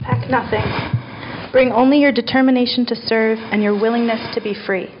Nothing. Bring only your determination to serve and your willingness to be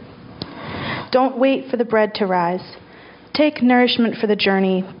free. Don't wait for the bread to rise. Take nourishment for the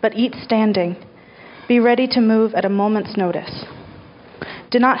journey, but eat standing. Be ready to move at a moment's notice.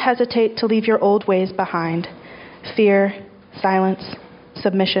 Do not hesitate to leave your old ways behind. Fear, silence,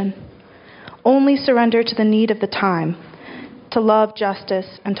 submission. Only surrender to the need of the time, to love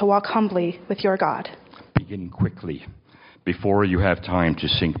justice and to walk humbly with your God. Begin quickly, before you have time to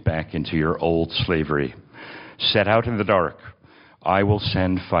sink back into your old slavery. Set out in the dark. I will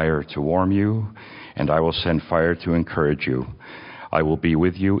send fire to warm you, and I will send fire to encourage you. I will be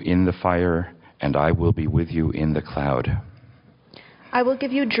with you in the fire, and I will be with you in the cloud. I will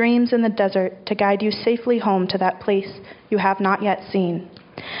give you dreams in the desert to guide you safely home to that place you have not yet seen.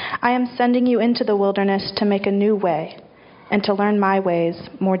 I am sending you into the wilderness to make a new way and to learn my ways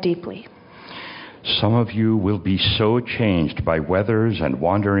more deeply. Some of you will be so changed by weathers and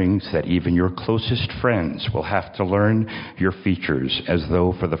wanderings that even your closest friends will have to learn your features as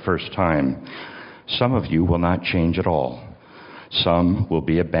though for the first time. Some of you will not change at all. Some will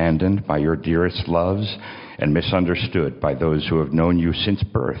be abandoned by your dearest loves and misunderstood by those who have known you since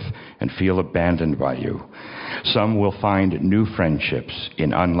birth and feel abandoned by you. Some will find new friendships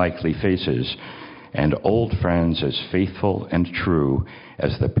in unlikely faces and old friends as faithful and true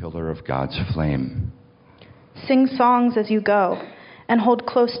as the pillar of God's flame. Sing songs as you go and hold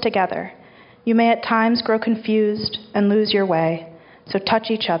close together. You may at times grow confused and lose your way, so touch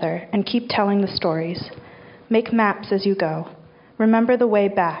each other and keep telling the stories. Make maps as you go. Remember the way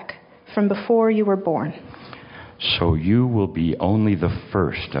back from before you were born. So you will be only the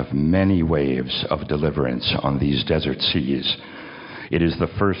first of many waves of deliverance on these desert seas. It is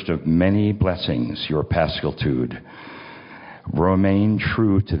the first of many blessings, your Paschaltude. Remain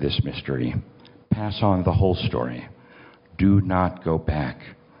true to this mystery. Pass on the whole story. Do not go back.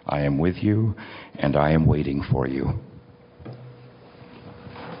 I am with you, and I am waiting for you.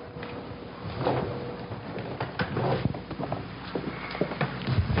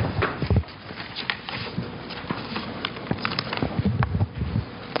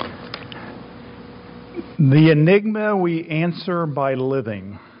 The enigma we answer by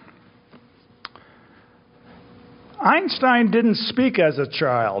living. Einstein didn't speak as a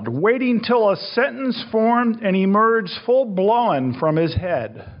child, waiting till a sentence formed and emerged full-blown from his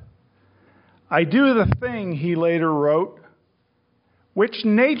head. I do the thing, he later wrote, which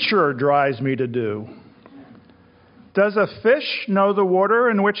nature drives me to do. Does a fish know the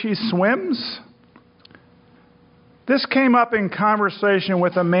water in which he swims? This came up in conversation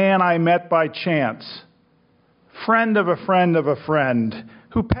with a man I met by chance, friend of a friend of a friend,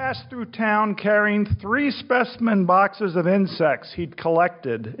 who passed through town carrying 3 specimen boxes of insects he'd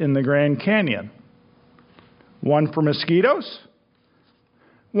collected in the Grand Canyon. One for mosquitoes,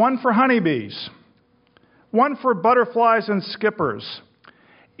 one for honeybees, one for butterflies and skippers,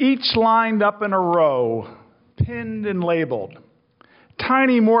 each lined up in a row, pinned and labeled.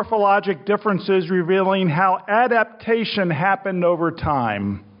 Tiny morphologic differences revealing how adaptation happened over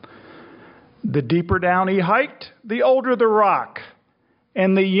time. The deeper down he hiked, the older the rock,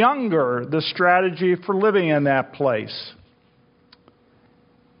 and the younger the strategy for living in that place.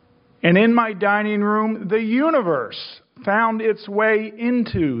 And in my dining room, the universe found its way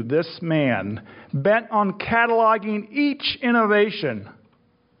into this man, bent on cataloging each innovation,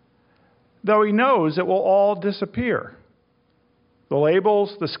 though he knows it will all disappear. The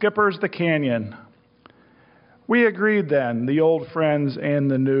labels, the skippers, the canyon. We agreed then, the old friends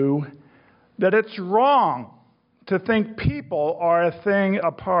and the new, that it's wrong to think people are a thing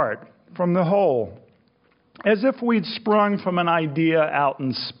apart from the whole, as if we'd sprung from an idea out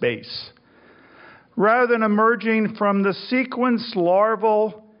in space, rather than emerging from the sequenced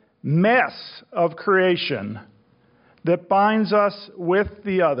larval mess of creation that binds us with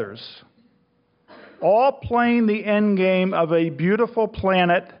the others, all playing the end game of a beautiful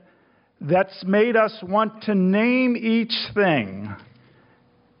planet that's made us want to name each thing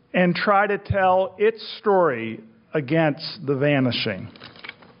and try to tell its story against the vanishing.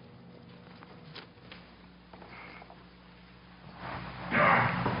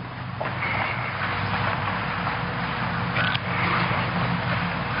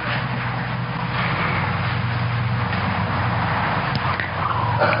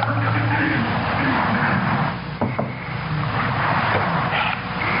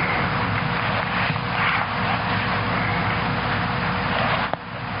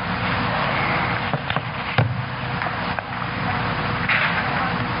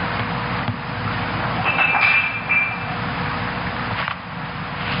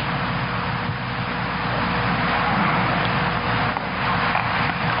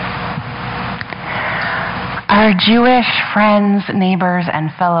 Our Jewish friends, neighbors,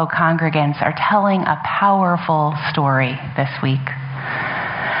 and fellow congregants are telling a powerful story this week.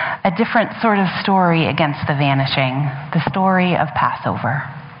 A different sort of story against the vanishing, the story of Passover.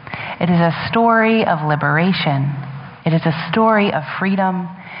 It is a story of liberation. It is a story of freedom.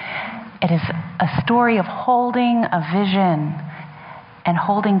 It is a story of holding a vision and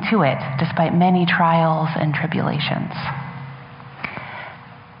holding to it despite many trials and tribulations.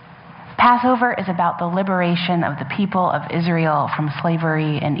 Passover is about the liberation of the people of Israel from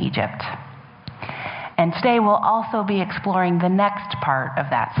slavery in Egypt. And today we'll also be exploring the next part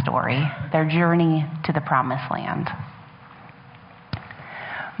of that story, their journey to the Promised Land.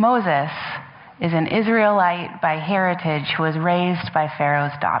 Moses is an Israelite by heritage who was raised by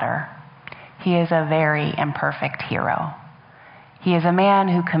Pharaoh's daughter. He is a very imperfect hero. He is a man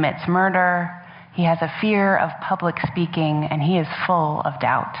who commits murder, he has a fear of public speaking, and he is full of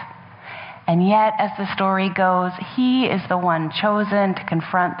doubt. And yet, as the story goes, he is the one chosen to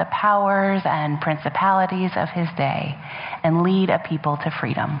confront the powers and principalities of his day and lead a people to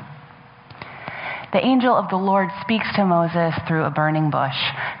freedom. The angel of the Lord speaks to Moses through a burning bush,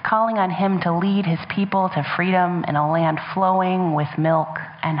 calling on him to lead his people to freedom in a land flowing with milk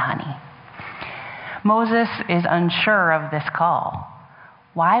and honey. Moses is unsure of this call.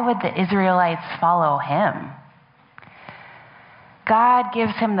 Why would the Israelites follow him? God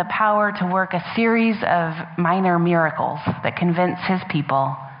gives him the power to work a series of minor miracles that convince his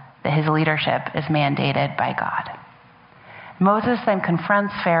people that his leadership is mandated by God. Moses then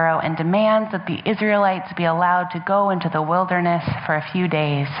confronts Pharaoh and demands that the Israelites be allowed to go into the wilderness for a few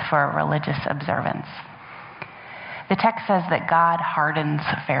days for a religious observance. The text says that God hardens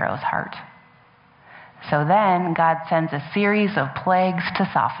Pharaoh's heart. So then God sends a series of plagues to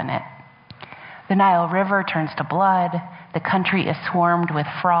soften it. The Nile River turns to blood. The country is swarmed with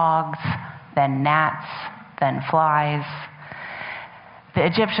frogs, then gnats, then flies. The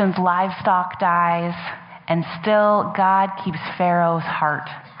Egyptians' livestock dies, and still God keeps Pharaoh's heart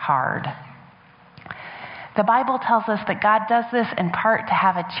hard. The Bible tells us that God does this in part to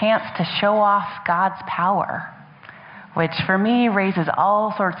have a chance to show off God's power, which for me raises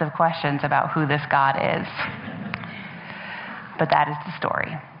all sorts of questions about who this God is. But that is the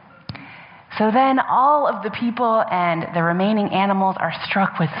story. So then all of the people and the remaining animals are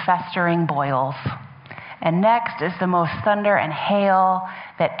struck with festering boils. And next is the most thunder and hail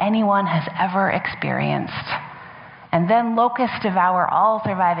that anyone has ever experienced. And then locusts devour all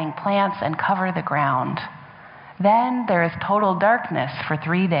surviving plants and cover the ground. Then there is total darkness for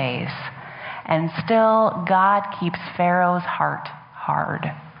 3 days. And still God keeps Pharaoh's heart hard.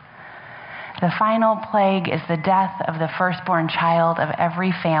 The final plague is the death of the firstborn child of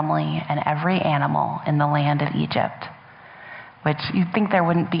every family and every animal in the land of Egypt, which you'd think there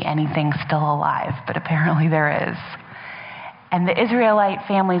wouldn't be anything still alive, but apparently there is. And the Israelite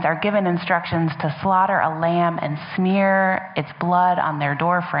families are given instructions to slaughter a lamb and smear its blood on their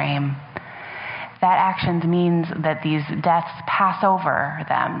doorframe. That action means that these deaths pass over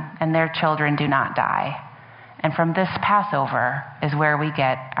them and their children do not die. And from this Passover is where we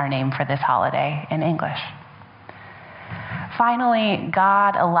get our name for this holiday in English. Finally,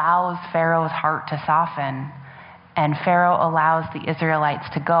 God allows Pharaoh's heart to soften, and Pharaoh allows the Israelites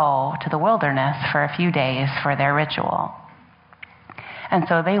to go to the wilderness for a few days for their ritual. And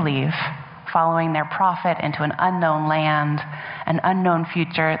so they leave, following their prophet into an unknown land, an unknown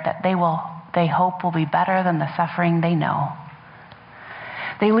future that they hope will be better than the suffering they know.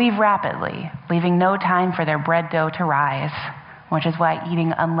 They leave rapidly, leaving no time for their bread dough to rise, which is why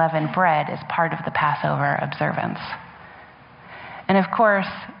eating unleavened bread is part of the Passover observance. And of course,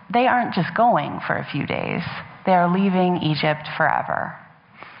 they aren't just going for a few days. They are leaving Egypt forever.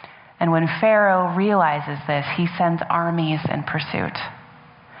 And when Pharaoh realizes this, he sends armies in pursuit.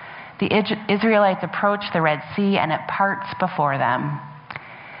 The Israelites approach the Red Sea and it parts before them.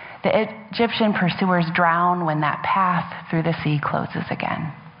 The Egyptian pursuers drown when that path through the sea closes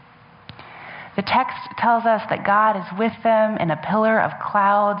again. The text tells us that God is with them in a pillar of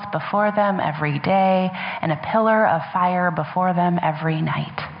clouds before them every day and a pillar of fire before them every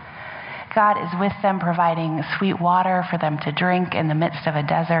night. God is with them providing sweet water for them to drink in the midst of a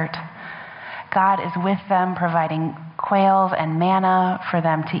desert. God is with them providing quails and manna for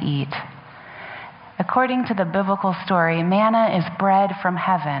them to eat. According to the biblical story, manna is bread from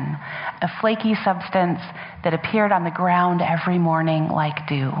heaven, a flaky substance that appeared on the ground every morning like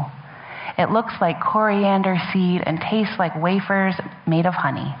dew. It looks like coriander seed and tastes like wafers made of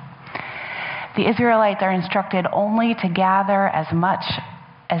honey. The Israelites are instructed only to gather as much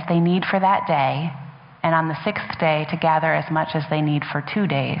as they need for that day, and on the 6th day to gather as much as they need for 2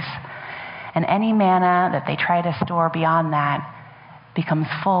 days. and any manna that they try to store beyond that becomes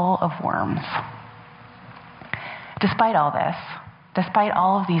full of worms. Despite all this, despite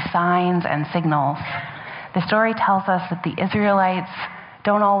all of these signs and signals, the story tells us that the Israelites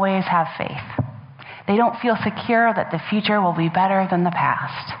don't always have faith. They don't feel secure that the future will be better than the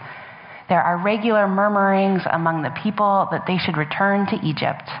past. There are regular murmurings among the people that they should return to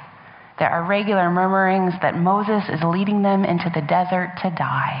Egypt. There are regular murmurings that Moses is leading them into the desert to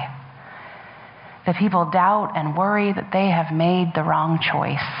die. The people doubt and worry that they have made the wrong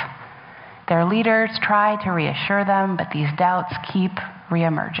choice. Their leaders try to reassure them, but these doubts keep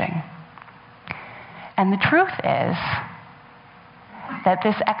reemerging. And the truth is that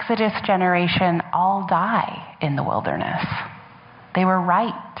this Exodus generation all die in the wilderness. They were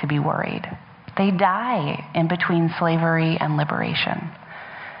right to be worried. They die in between slavery and liberation.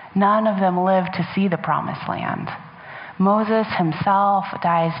 None of them live to see the promised land. Moses himself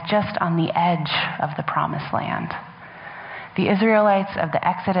dies just on the edge of the promised land. The Israelites of the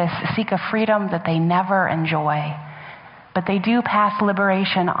Exodus seek a freedom that they never enjoy, but they do pass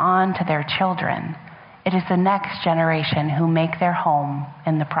liberation on to their children. It is the next generation who make their home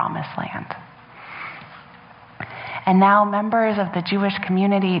in the promised land. And now members of the Jewish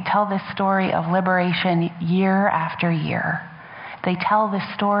community tell this story of liberation year after year. They tell this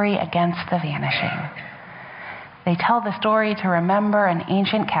story against the vanishing. They tell the story to remember an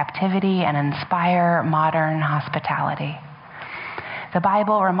ancient captivity and inspire modern hospitality. The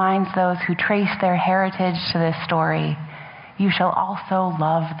Bible reminds those who trace their heritage to this story, "You shall also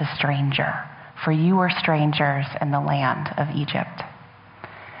love the stranger, for you were strangers in the land of Egypt."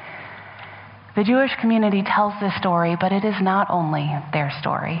 The Jewish community tells this story, but it is not only their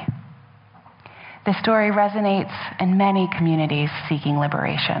story. The story resonates in many communities seeking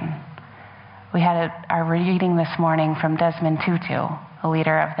liberation. We had our reading this morning from Desmond Tutu, a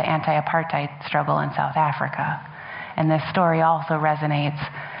leader of the anti-apartheid struggle in South Africa. And this story also resonates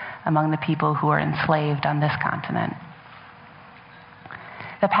among the people who are enslaved on this continent.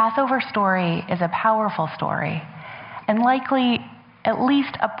 The Passover story is a powerful story, and likely at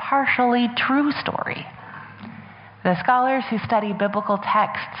least a partially true story. The scholars who study biblical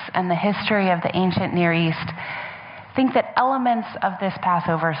texts and the history of the ancient Near East think that elements of this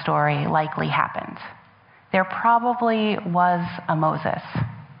Passover story likely happened. There probably was a Moses.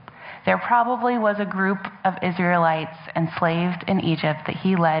 There probably was a group of Israelites enslaved in Egypt that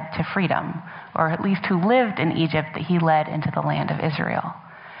he led to freedom, or at least who lived in Egypt that he led into the land of Israel.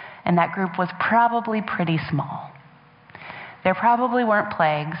 And that group was probably pretty small. There probably weren't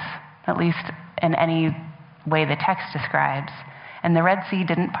plagues, at least in any way the text describes, and the Red Sea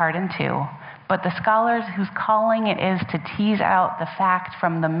didn't part in two. But the scholars whose calling it is to tease out the fact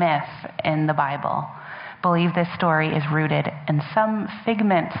from the myth in the Bible believe this story is rooted in some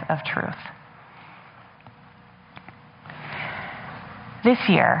figment of truth. This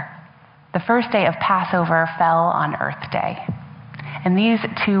year, the first day of Passover fell on Earth Day. And these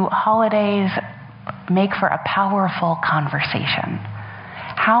two holidays make for a powerful conversation.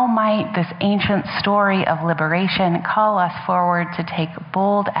 How might this ancient story of liberation call us forward to take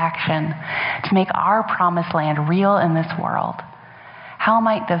bold action to make our promised land real in this world? How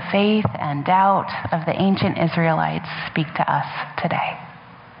might the faith and doubt of the ancient Israelites speak to us today?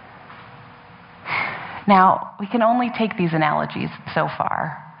 Now, we can only take these analogies so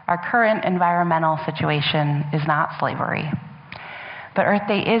far. Our current environmental situation is not slavery. But Earth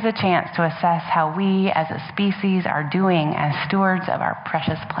Day is a chance to assess how we as a species are doing as stewards of our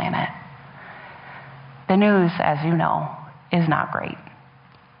precious planet. The news, as you know, is not great.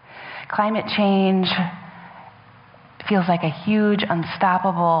 Climate change feels like a huge,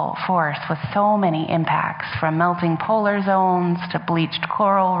 unstoppable force with so many impacts, from melting polar zones to bleached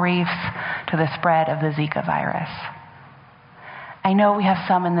coral reefs to the spread of the Zika virus. I know we have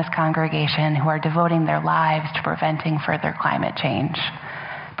some in this congregation who are devoting their lives to preventing further climate change.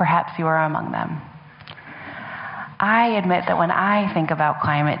 Perhaps you are among them. I admit that when I think about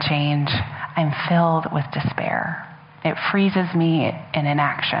climate change, I'm filled with despair. It freezes me in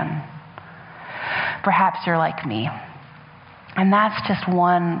inaction. Perhaps you're like me. And that's just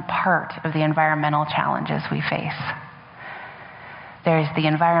one part of the environmental challenges we face. There's the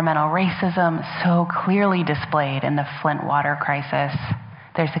environmental racism so clearly displayed in the Flint water crisis.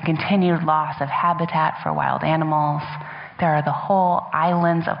 There's the continued loss of habitat for wild animals. There are the whole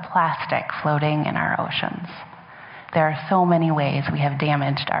islands of plastic floating in our oceans. There are so many ways we have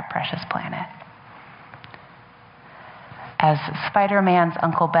damaged our precious planet. As Spider-Man's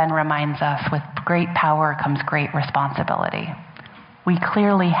Uncle Ben reminds us, with great power comes great responsibility. We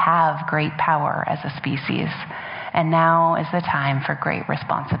clearly have great power as a species, and now is the time for great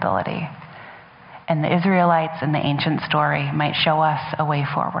responsibility. and the Israelites in the ancient story might show us a way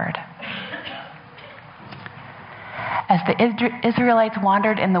forward. As the Israelites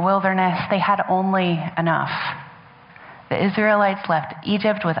wandered in the wilderness, they had only enough. The Israelites left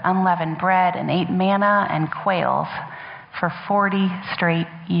Egypt with unleavened bread and ate manna and quails for 40 straight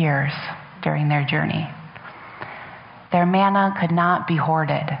years during their journey. Their manna could not be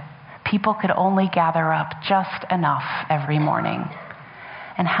hoarded. People could only gather up just enough every morning.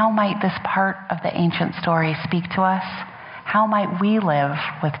 And how might this part of the ancient story speak to us? How might we live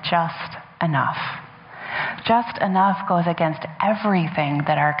with just enough? Just enough goes against everything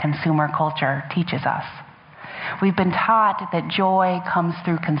that our consumer culture teaches us. We've been taught that joy comes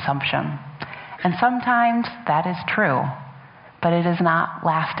through consumption. And sometimes that is true, but it is not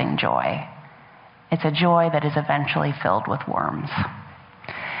lasting joy. It's a joy that is eventually filled with worms.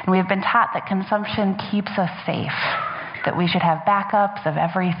 And we have been taught that consumption keeps us safe, that we should have backups of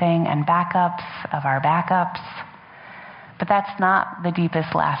everything and backups of our backups. But that's not the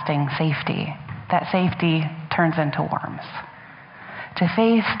deepest lasting safety. That safety turns into worms. To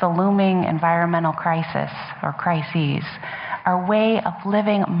face the looming environmental crisis or crises, our way of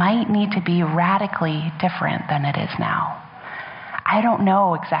living might need to be radically different than it is now. I don't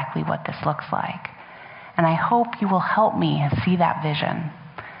know exactly what this looks like, and I hope you will help me see that vision.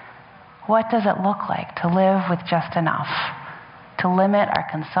 What does it look like to live with just enough, to limit our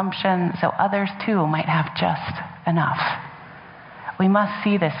consumption so others too might have just enough? We must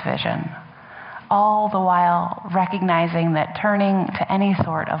see this vision, all the while recognizing that turning to any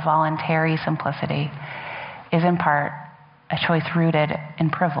sort of voluntary simplicity is in part a choice rooted in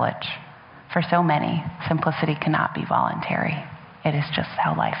privilege. For so many, simplicity cannot be voluntary. It is just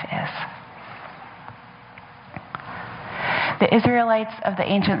how life is. The Israelites of the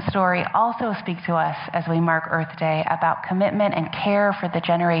ancient story also speak to us as we mark Earth Day about commitment and care for the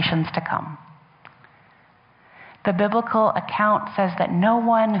generations to come. The biblical account says that no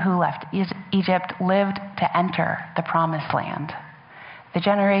one who left Egypt lived to enter the promised land. The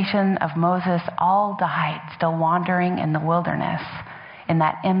generation of Moses all died still wandering in the wilderness, in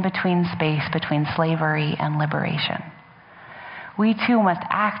that in-between space between slavery and liberation. We too must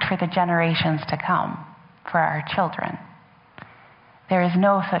act for the generations to come, for our children. There is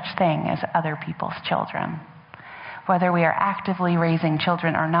no such thing as other people's children. Whether we are actively raising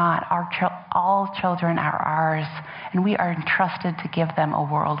children or not, all children are ours, and we are entrusted to give them a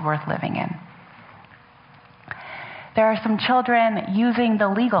world worth living in. There are some children using the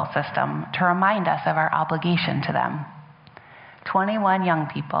legal system to remind us of our obligation to them. 21 young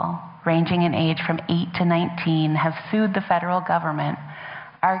people, ranging in age from 8 to 19, have sued the federal government,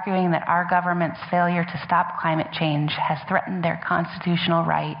 arguing that our government's failure to stop climate change has threatened their constitutional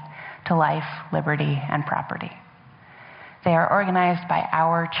right to life, liberty, and property. They are organized by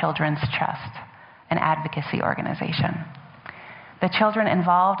Our Children's Trust, an advocacy organization. The children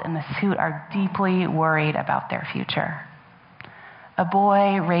involved in the suit are deeply worried about their future. A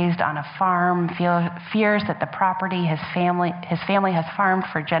boy raised on a farm fears that the property his family has farmed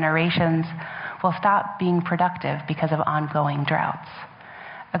for generations will stop being productive because of ongoing droughts.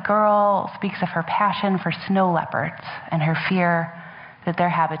 A girl speaks of her passion for snow leopards and her fear that their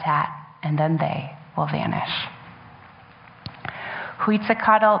habitat and then they will vanish.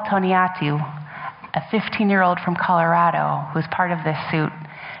 Huitzicatl Toniatu, a 15-year-old from Colorado who is part of this suit,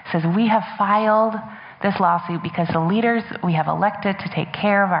 says, "We have filed this lawsuit because the leaders we have elected to take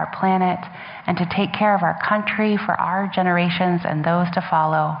care of our planet and to take care of our country for our generations and those to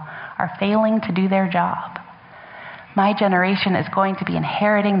follow are failing to do their job. My generation is going to be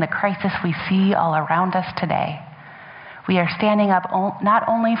inheriting the crisis we see all around us today. We are standing up not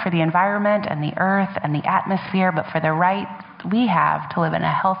only for the environment and the earth and the atmosphere, but for the right we have to live in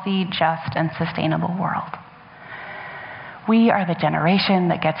a healthy, just, and sustainable world. We are the generation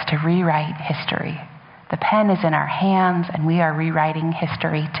that gets to rewrite history. The pen is in our hands, and we are rewriting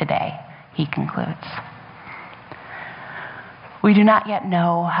history today," he concludes. We do not yet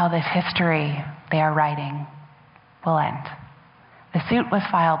know how this history they are writing will end. The suit was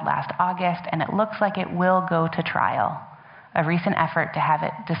filed last August, and it looks like it will go to trial. A recent effort to have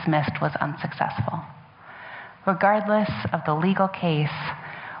it dismissed was unsuccessful. Regardless of the legal case,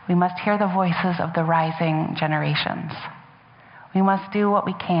 we must hear the voices of the rising generations. We must do what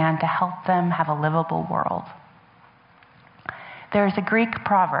we can to help them have a livable world. There is a Greek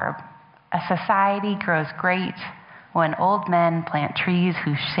proverb, "A society grows great when old men plant trees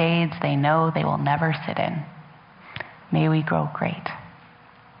whose shades they know they will never sit in." May we grow great.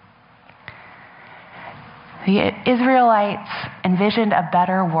 The Israelites envisioned a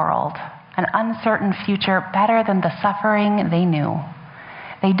better world, an uncertain future better than the suffering they knew.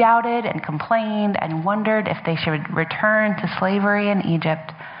 They doubted and complained and wondered if they should return to slavery in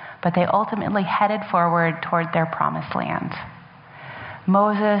Egypt, but they ultimately headed forward toward their promised land.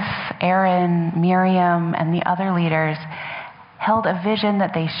 Moses, Aaron, Miriam, and the other leaders held a vision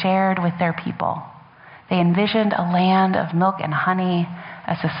that they shared with their people. They envisioned a land of milk and honey,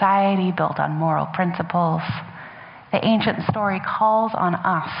 a society built on moral principles. The ancient story calls on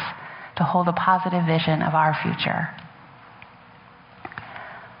us to hold a positive vision of our future.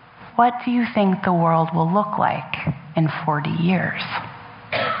 What do you think the world will look like in 40 years?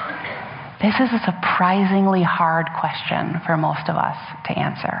 This is a surprisingly hard question for most of us to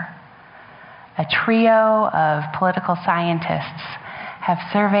answer. A trio of political scientists have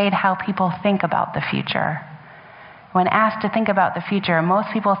surveyed how people think about the future. When asked to think about the future, most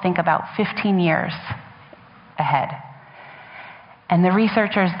people think about 15 years ahead. And the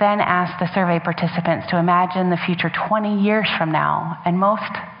researchers then asked the survey participants to imagine the future 20 years from now, and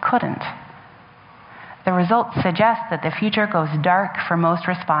most couldn't. The results suggest that the future goes dark for most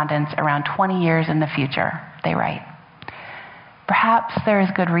respondents around 20 years in the future, they write. Perhaps there is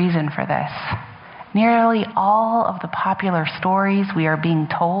good reason for this. Nearly all of the popular stories we are being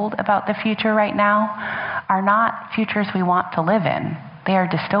told about the future right now are not futures we want to live in. They are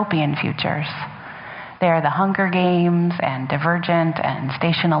dystopian futures. They are the Hunger Games and Divergent and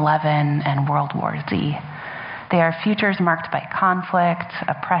Station 11 and World War Z. They are futures marked by conflict,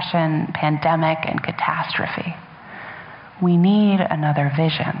 oppression, pandemic, and catastrophe. We need another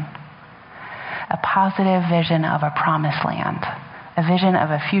vision. A positive vision of a promised land. A vision of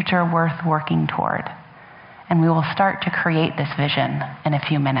a future worth working toward. And we will start to create this vision in a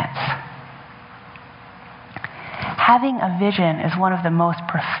few minutes. Having a vision is one of the most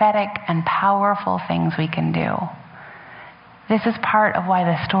prophetic and powerful things we can do. This is part of why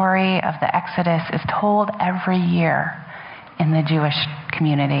the story of the Exodus is told every year in the Jewish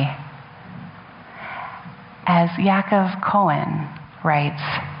community. As Yaakov Cohen writes,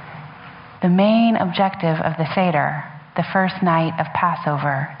 the main objective of the Seder, the first night of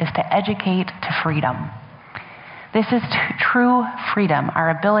Passover, is to educate to freedom. This is true freedom, our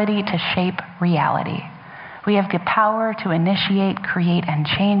ability to shape reality. We have the power to initiate, create, and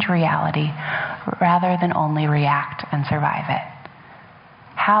change reality rather than only react and survive it.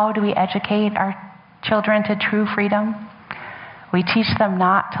 How do we educate our children to true freedom? We teach them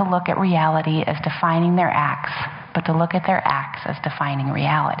not to look at reality as defining their acts, but to look at their acts as defining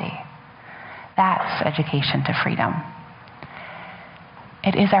reality. That's education to freedom.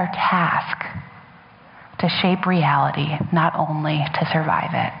 It is our task to shape reality, not only to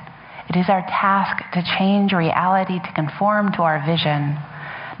survive it. It is our task to change reality to conform to our vision,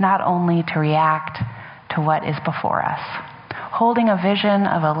 not only to react to what is before us. Holding a vision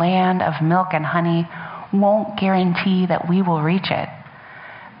of a land of milk and honey won't guarantee that we will reach it,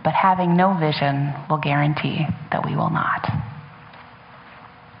 but having no vision will guarantee that we will not.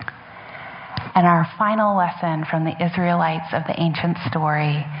 And our final lesson from the Israelites of the ancient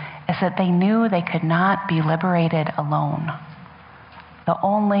story is that they knew they could not be liberated alone. The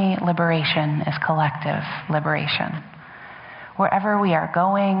only liberation is collective liberation. Wherever we are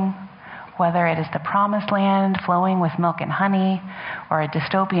going, whether it is the promised land flowing with milk and honey or a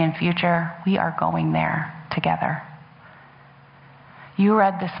dystopian future, we are going there together. You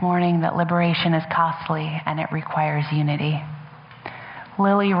read this morning that liberation is costly and it requires unity.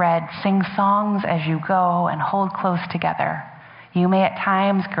 Lily read, sing songs as you go and hold close together. You may at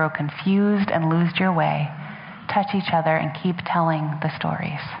times grow confused and lose your way. Touch each other and keep telling the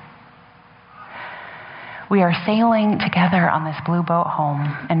stories. We are sailing together on this blue boat home,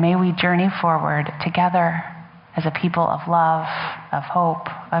 and may we journey forward together as a people of love, of hope,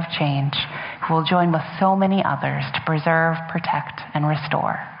 of change, who will join with so many others to preserve, protect, and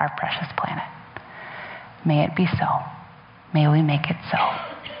restore our precious planet. May it be so. May we make it so.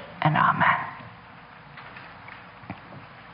 And amen.